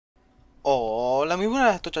Hola, muy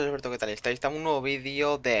buenas noches, Alberto, ¿qué tal estáis? Estamos en un nuevo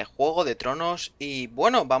vídeo de Juego de Tronos y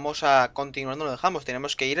bueno, vamos a continuar, no lo dejamos,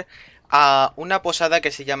 tenemos que ir a una posada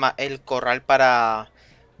que se llama El Corral para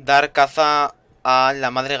dar caza a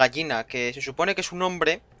la Madre Gallina, que se supone que es un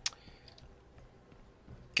hombre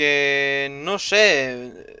que, no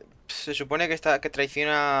sé, se supone que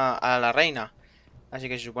traiciona a la reina, así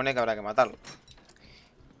que se supone que habrá que matarlo.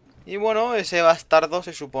 Y bueno, ese bastardo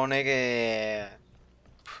se supone que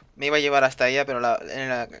me iba a llevar hasta ella, pero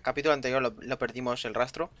en el capítulo anterior lo perdimos el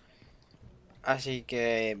rastro. Así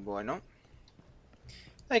que, bueno,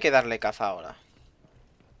 hay que darle caza ahora.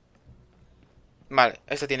 Vale,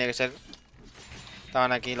 esto tiene que ser.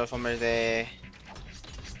 Estaban aquí los hombres de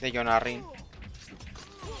Jon Arryn.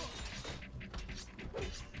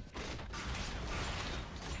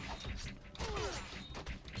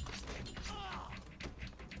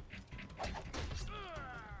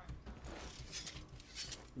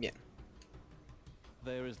 Bien.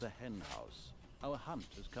 There is the hen house. Our hunt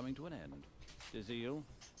is coming to an end. Dizil,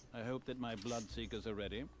 I hope that my bloodseekers are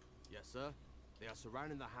ready. Yes, sir. They are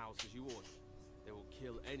surrounding the house as you ordered. They will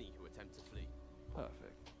kill any who attempt to flee.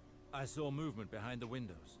 Perfect. I saw movement behind the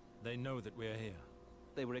windows. They know that we're here.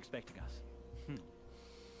 They were expecting us. Do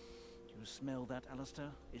you smell that, Alistair?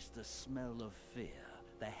 It's the smell of fear.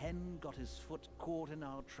 The hen got his foot caught in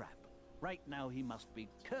our trap. Right now he must be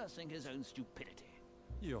cursing his own stupidity.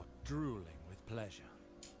 You're drooling with pleasure.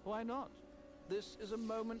 Why not? This is a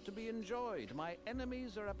moment to be enjoyed. My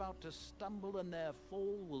enemies are about to stumble and their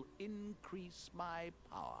fall will increase my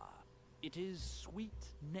power. It is sweet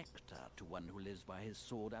nectar to one who lives by his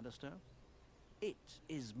sword, Alistair. It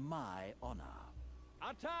is my honor.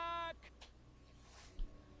 Attack!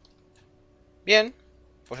 Bien.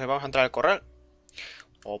 Pues vamos a entrar al corral.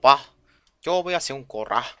 Opa. Yo voy a hacer un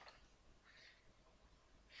corral.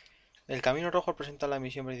 El camino rojo presenta la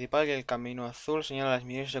misión principal y el camino azul señala las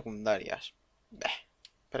misiones secundarias.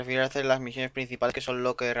 Prefiero hacer las misiones principales, que son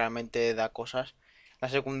lo que realmente da cosas.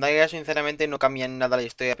 Las secundarias, sinceramente, no cambian nada la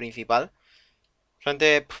historia principal.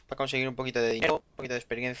 Solamente para conseguir un poquito de dinero, un poquito de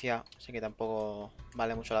experiencia, así que tampoco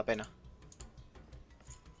vale mucho la pena.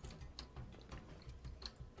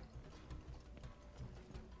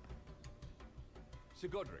 Sir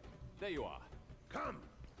Godric, there you are.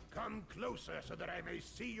 Come closer so that I may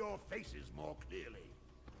see your faces more clearly.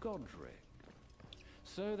 Godric.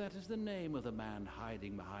 So that is the name of the man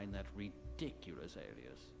hiding behind that ridiculous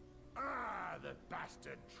alias. Ah, the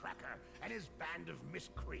bastard tracker and his band of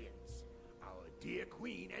miscreants. Our dear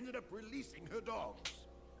queen ended up releasing her dogs.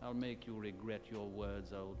 I'll make you regret your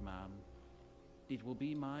words, old man. It will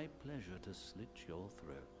be my pleasure to slit your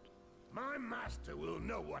throat. My master will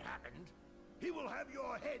know what happened. He will have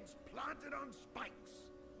your heads planted on spikes.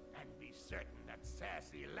 And be certain that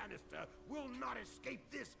Cersei Lannister will not escape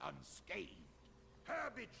this unscathed.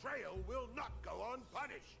 Her betrayal will not go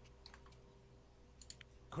unpunished.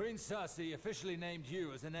 Queen Cersei officially named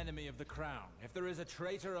you as an enemy of the crown. If there is a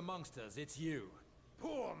traitor amongst us, it's you.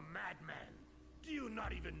 Poor madman. Do you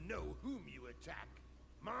not even know whom you attack?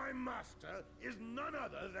 My master is none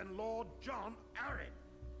other than Lord Jon Arryn.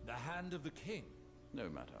 The Hand of the King. No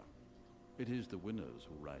matter. It is the winners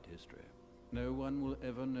who write history. No one will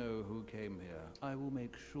ever know who came here. I will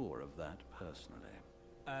make sure of that personally.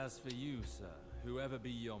 As for you, sir, whoever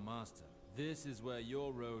be your master, this is where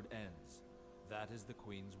your road ends. That is the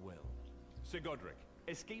Queen's will. Sir Godric,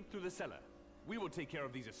 escape through the cellar. We will take care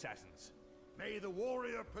of these assassins. May the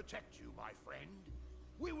warrior protect you, my friend.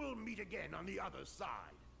 We will meet again on the other side.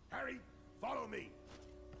 Harry, follow me.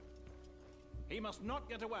 He must not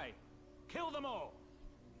get away. Kill them all.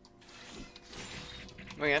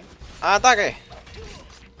 Muy bien. ¡Ataque!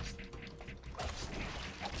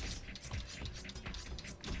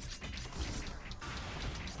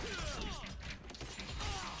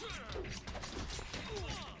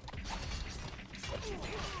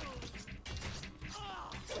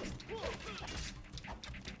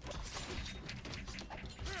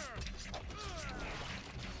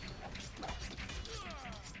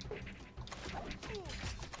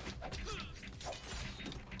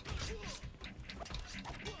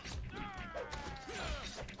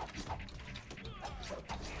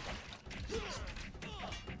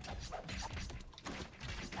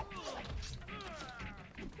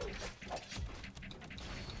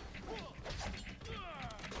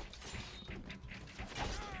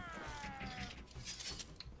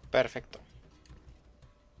 Perfecto.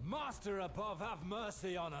 Master above, have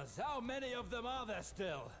mercy on us. How many of them are there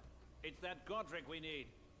still? It's that Godric we need.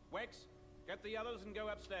 Wex, get the others and go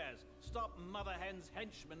upstairs. Stop Mother Hen's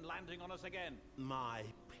henchmen landing on us again. My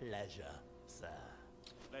pleasure, sir.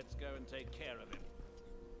 Let's go and take care of him.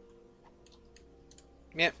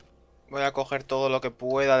 Bien. Voy a coger todo lo que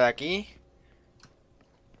pueda de aquí.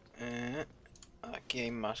 Aquí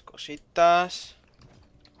hay más cositas.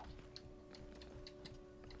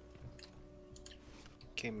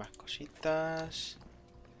 Aquí hay más cositas.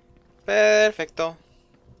 Perfecto.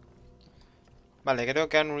 Vale, creo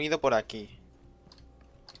que han unido por aquí.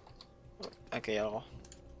 Aquí hay algo.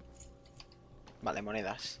 Vale,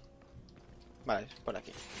 monedas. Vale, por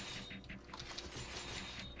aquí.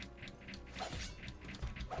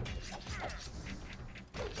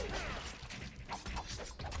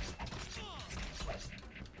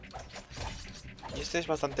 Y este es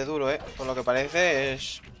bastante duro, ¿eh? Por lo que parece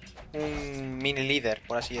es un mini líder,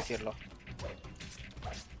 por así decirlo.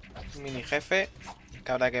 Un mini jefe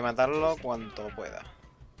que habrá que matarlo cuanto pueda.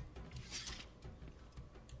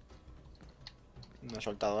 No he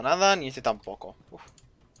soltado nada, ni este tampoco. Uf.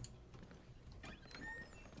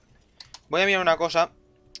 Voy a mirar una cosa.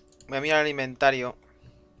 Voy a mirar el inventario.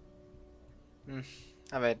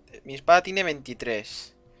 A ver, mi espada tiene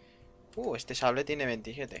 23. Este sable tiene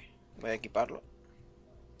 27. Voy a equiparlo.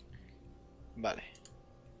 Vale.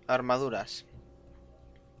 Armaduras.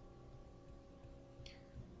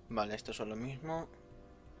 Vale, estos son lo mismo.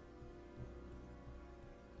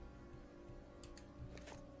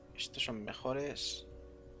 Estos son mejores.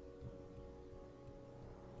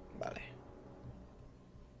 Vale.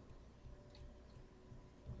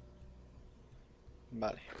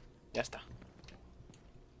 Vale, ya está.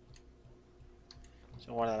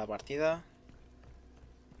 Se guarda la partida.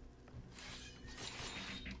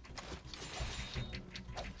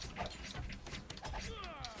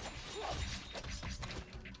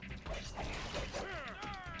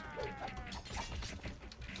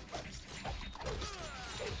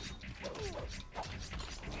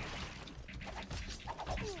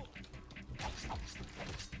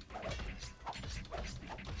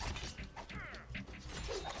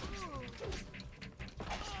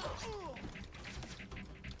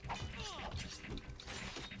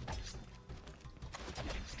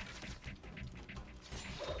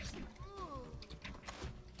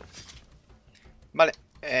 Vale,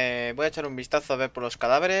 voy a echar un vistazo a ver por los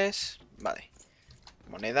cadáveres. Vale.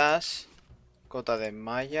 Monedas. Cota de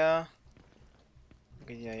malla.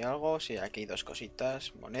 Aquí hay algo. Sí, aquí hay dos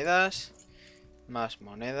cositas. Monedas. Más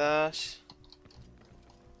monedas.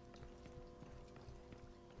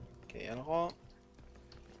 Aquí hay algo.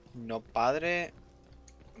 No padre.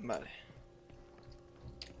 Vale.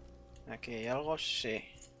 Aquí hay algo, sí.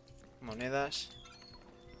 Monedas.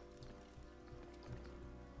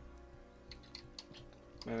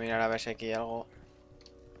 Voy a mirar a ver si aquí hay algo.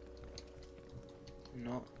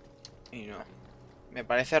 No. Y no. Me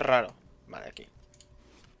parece raro. Vale, aquí.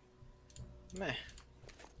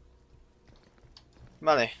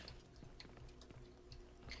 Vale.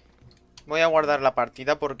 Voy a guardar la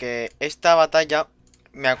partida porque esta batalla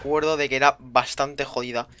me acuerdo de que era bastante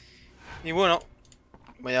jodida. Y bueno,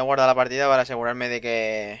 voy a guardar la partida para asegurarme de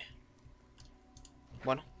que...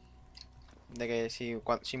 Bueno. De que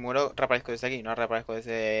si muero, reaparezco desde aquí, no reaparezco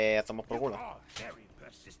desde a tomar por You culo. are very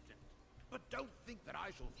persistent, but don't think that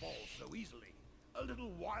I shall fall so easily. A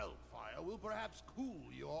little wildfire will perhaps cool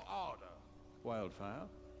your ardor. Wildfire?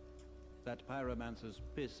 That pyromancer's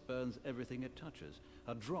piss burns everything it touches.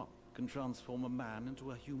 A drop can transform a man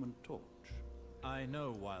into a human torch. I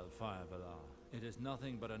know wildfire, Valar. It is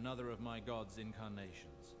nothing but another of my god's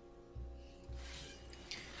incarnations.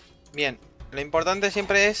 Bien, lo importante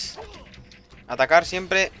siempre es atacar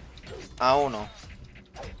siempre a uno.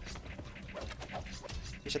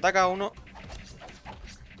 Si se ataca a uno...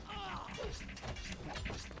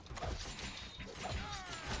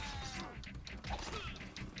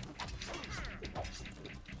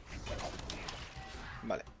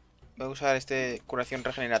 Vale. Voy a usar curación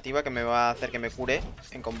regenerativa que me va a hacer que me cure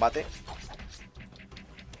en combate.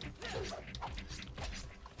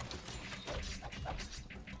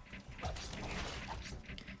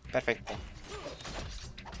 Perfecto.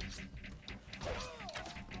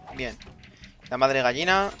 Bien. La madre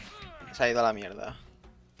gallina se ha ido a la mierda.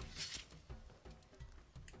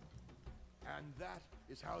 And that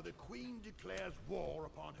is how the queen declares war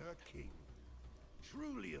upon her king.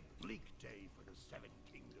 Truly a bleak day for the Seven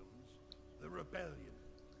Kingdoms. The rebellion,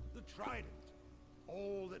 the trident,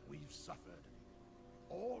 all that we've suffered.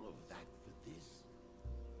 All of that for this.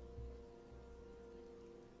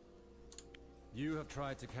 You have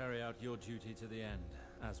tried to carry out your duty to the end,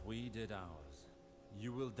 as we did ours.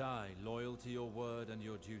 You will die loyal to your word and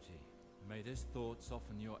your duty. May this thought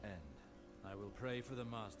soften your end. I will pray for the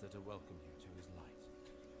Master to welcome you to his light.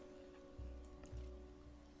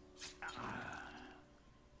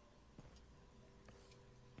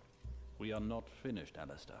 We are not finished,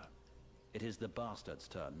 Alistair. It is the bastard's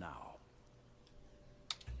turn now.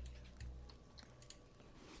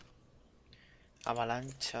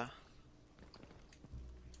 Avalancha.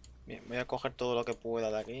 Bien, voy a coger todo lo que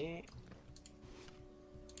pueda de aquí.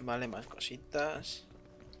 Vale, más cositas.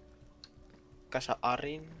 Casa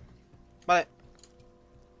Arryn. Vale.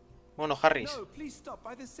 Bueno, Harris. No, please stop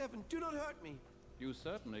by the 7. Do not hurt me. You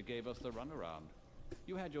certainly gave us the runaround.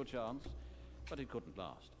 You had your chance, but it couldn't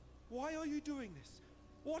last. Why are you doing this?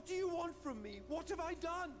 What do you want from me? What have I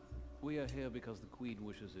done? We are here because the Queen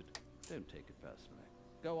wishes it. Don't take it personally.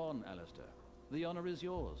 Go on, Alistair. The honor is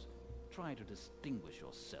yours. Try to distinguish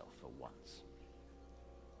yourself for once.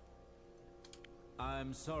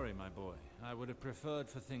 I'm sorry, my boy. I would have preferred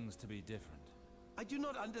for things to be different. I do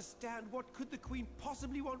not understand. What could the Queen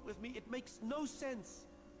possibly want with me? It makes no sense.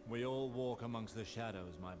 We all walk amongst the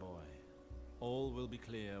shadows, my boy. All will be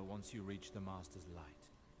clear once you reach the Master's light.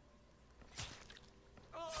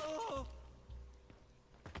 Oh!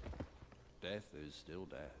 Death is still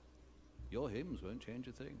death. Your hymns won't change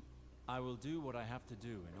a thing. I will do what I have to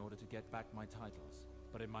do in order to get back my titles,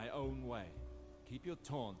 but in my own way. Keep your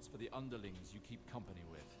taunts for the underlings you keep company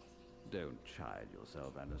with. Don't chide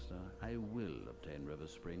yourself, Alistair. I will obtain River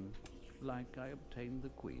Spring, like I obtained the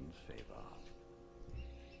Queen's favor.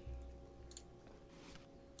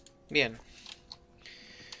 Bien.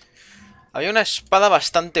 Había una espada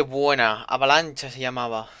bastante buena. Avalancha se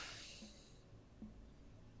llamaba.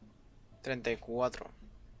 34.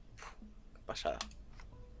 Qué pasada.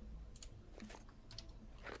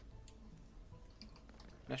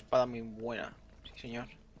 Una espada muy buena. Sí, señor.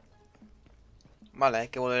 Vale, hay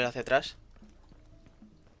que volver hacia atrás.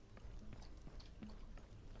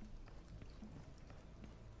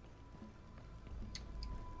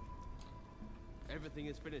 Everything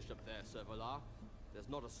is finished up there, Sir Valar. There's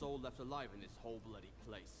not a soul left alive in this whole bloody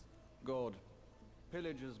place. Good.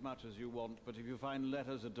 Pillage as much as you want, but if you find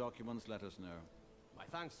letters or documents, let us know. My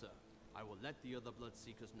thanks, sir. I will let the other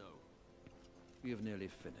Bloodseekers know. We have nearly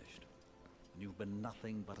finished. And you've been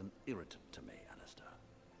nothing but an irritant to me, Alistair.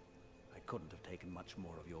 I couldn't have taken much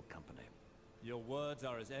more of your company. Your words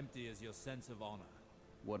are as empty as your sense of honor.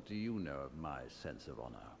 What do you know of my sense of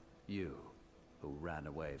honor? You, who ran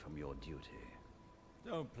away from your duty.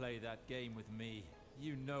 Don't play that game with me.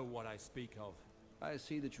 You know what I speak of. I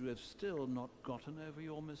see that you have still not gotten over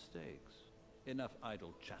your mistakes. Enough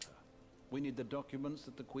idle chatter. We need the documents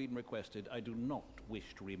that the Queen requested. I do not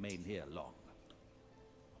wish to remain here long.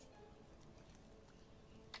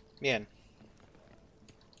 Bien.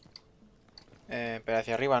 Pero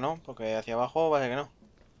hacia arriba no, porque hacia abajo va a ser que no.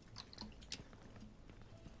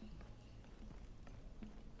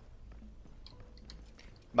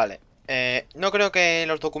 Vale. No creo que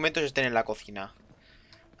los documentos estén en la cocina.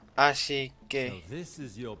 Así que... So this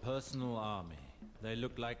is your personal army. They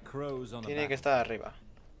look like crows on a tiene que battle. estar arriba.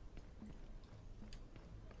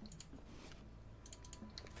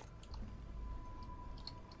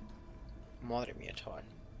 Madre mía, chaval.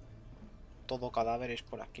 Todo cadáveres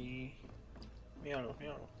por aquí. Míralo,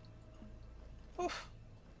 míralo. Uf.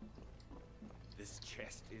 This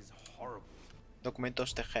chest is horrible.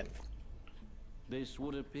 Documentos de gen. This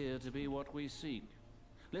would appear to be what we seek.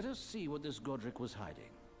 Let us see what this Godric was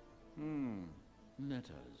hiding.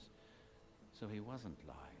 Letters. So he wasn't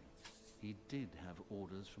lying. He did have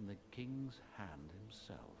orders from the King's hand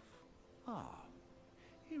himself. Ah,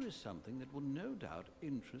 here is something that will no doubt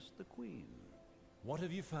interest the Queen. What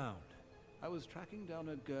have you found? I was tracking down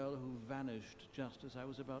a girl who vanished just as I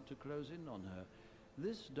was about to close in on her.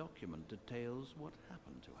 This document details what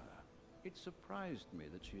happened to her. It surprised me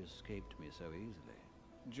that she escaped me so easily.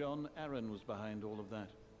 John Arryn was behind all of that.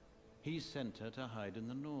 He sent her to hide in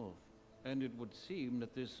the north, and it would seem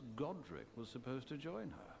that this Godric was supposed to join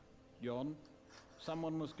her. John,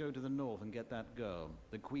 someone must go to the north and get that girl.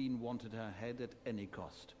 The Queen wanted her head at any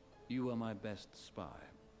cost. You are my best spy.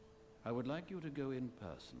 I would like you to go in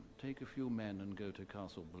person, take a few men and go to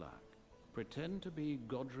Castle Black. Pretend to be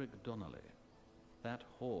Godric Donnelly. That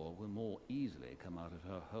whore will more easily come out of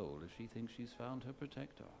her hole if she thinks she's found her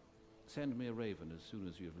protector. Send me a raven as soon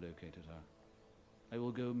as you've located her. I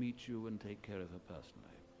will go meet you and take care of her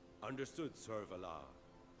personally. Understood, Sir Valar.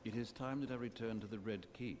 It is time that I return to the Red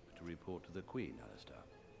Keep to report to the Queen, Alistair.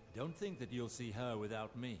 Don't think that you'll see her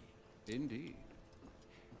without me. Indeed.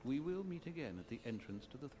 We will meet again at the entrance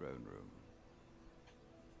to the throne room.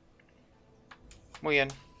 Muy bien.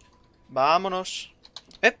 Vámonos.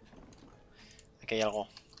 Aquí hay algo.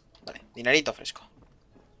 Vale, dinerito fresco.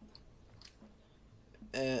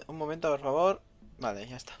 Un momento, por favor. Vale,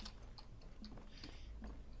 ya está.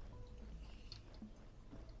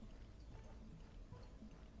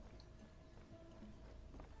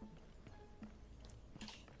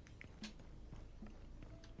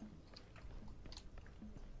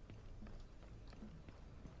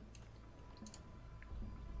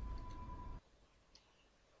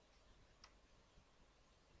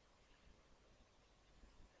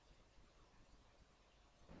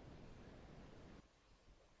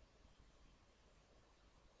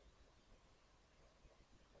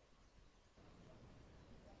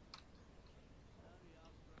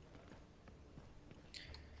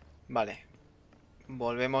 Vale.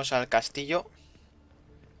 Volvemos al castillo.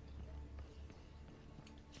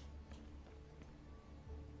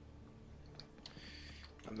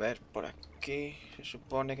 A ver, por aquí. Se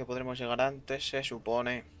supone que podremos llegar antes. Se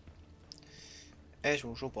supone. Es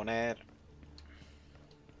un suponer.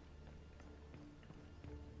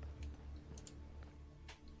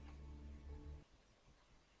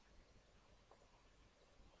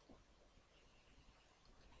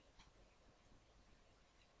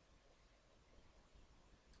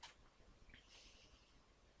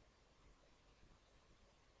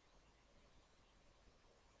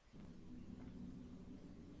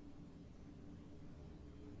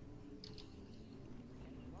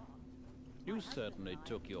 You certainly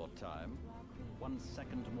took your time. 1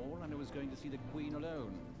 second more and I was going to see the Queen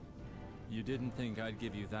alone. You didn't think I'd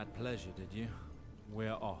give you that pleasure, did you?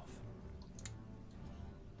 We're off.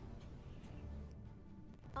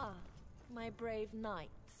 Ah, my brave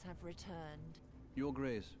knights have returned. Your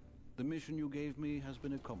Grace, the mission you gave me has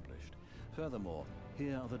been accomplished. Furthermore,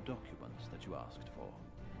 here are the documents that you asked for.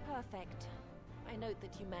 Perfect. I note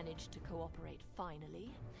that you managed to cooperate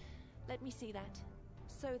finally. Let me see that.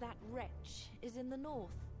 So that wretch is in the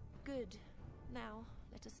north. Good. Now,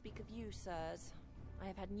 let us speak of you, sirs. I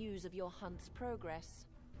have had news of your hunt's progress.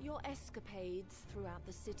 Your escapades throughout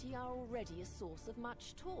the city are already a source of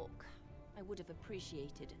much talk. I would have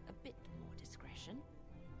appreciated a bit more discretion.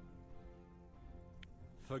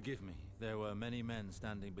 Forgive me. There were many men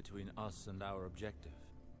standing between us and our objective.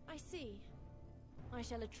 I see. I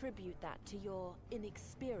shall attribute that to your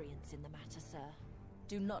inexperience in the matter, sir.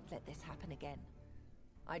 Do not let this happen again.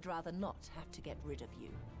 I'd rather not have to get rid of you.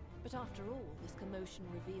 But after all, this commotion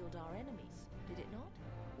revealed our enemies, did it not?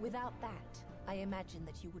 Without that, I imagine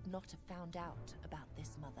that you would not have found out about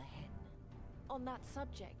this mother hen. On that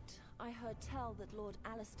subject, I heard tell that Lord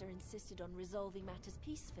Alistair insisted on resolving matters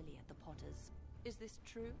peacefully at the Potters. Is this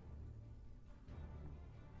true?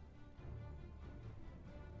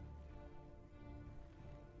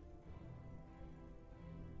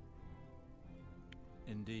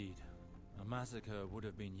 Indeed. A massacre would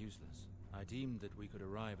have been useless. I deemed that we could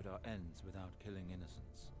arrive at our ends without killing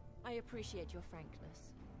innocents. I appreciate your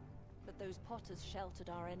frankness. But those Potters sheltered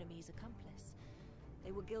our enemy's accomplice.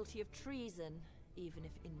 They were guilty of treason, even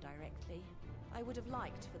if indirectly. I would have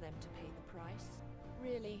liked for them to pay the price.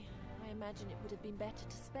 Really, I imagine it would have been better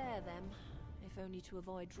to spare them, if only to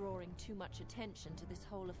avoid drawing too much attention to this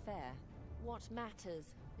whole affair. What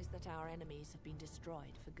matters is that our enemies have been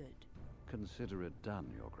destroyed for good. Consider it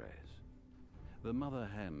done, Your Grace. The mother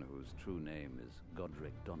hen, whose true name is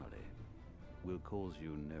Godric Donnelly, will cause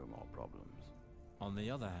you no more problems. On the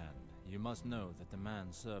other hand, you must know that the man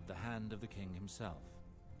served the hand of the king himself.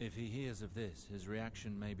 If he hears of this, his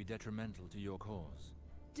reaction may be detrimental to your cause.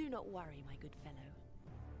 Do not worry, my good fellow.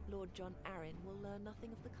 Lord John Arryn will learn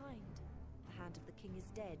nothing of the kind. The hand of the king is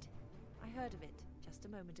dead. I heard of it just a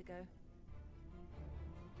moment ago.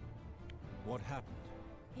 What happened?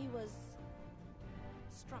 He was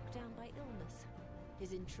struck down by illness.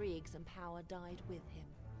 His intrigues and power died with him.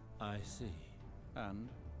 I see. And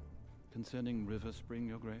concerning River Spring,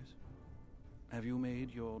 Your Grace, have you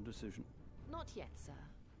made your decision? Not yet, sir.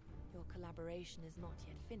 Your collaboration is not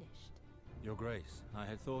yet finished. Your Grace, I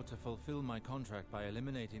had thought to fulfill my contract by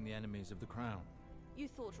eliminating the enemies of the crown. You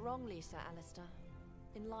thought wrongly, Sir Alistair.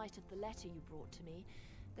 In light of the letter you brought to me,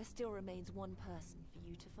 there still remains one person for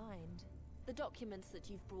you to find. The documents that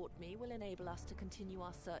you've brought me will enable us to continue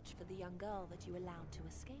our search for the young girl that you allowed to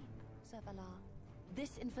escape, Sir Valar.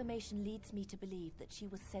 This information leads me to believe that she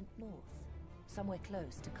was sent north, somewhere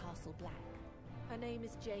close to Castle Black. Her name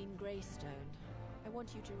is Jane Greystone. I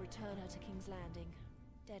want you to return her to King's Landing,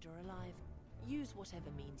 dead or alive. Use whatever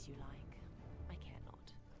means you like. I care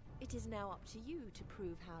not. It is now up to you to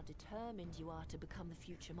prove how determined you are to become the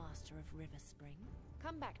future master of River Spring.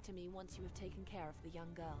 Come back to me once you have taken care of the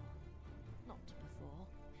young girl. Not before.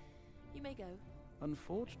 You may go.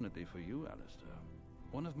 Unfortunately for you, Alistair,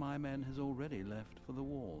 one of my men has already left for the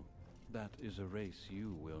wall. That is a race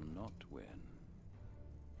you will not win.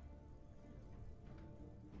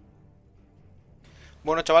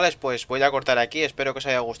 Bueno, chavales, pues voy a cortar aquí. Espero que os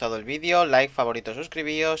haya gustado el vídeo. Like, favoritos,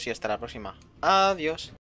 suscribíos y hasta la próxima. Adiós.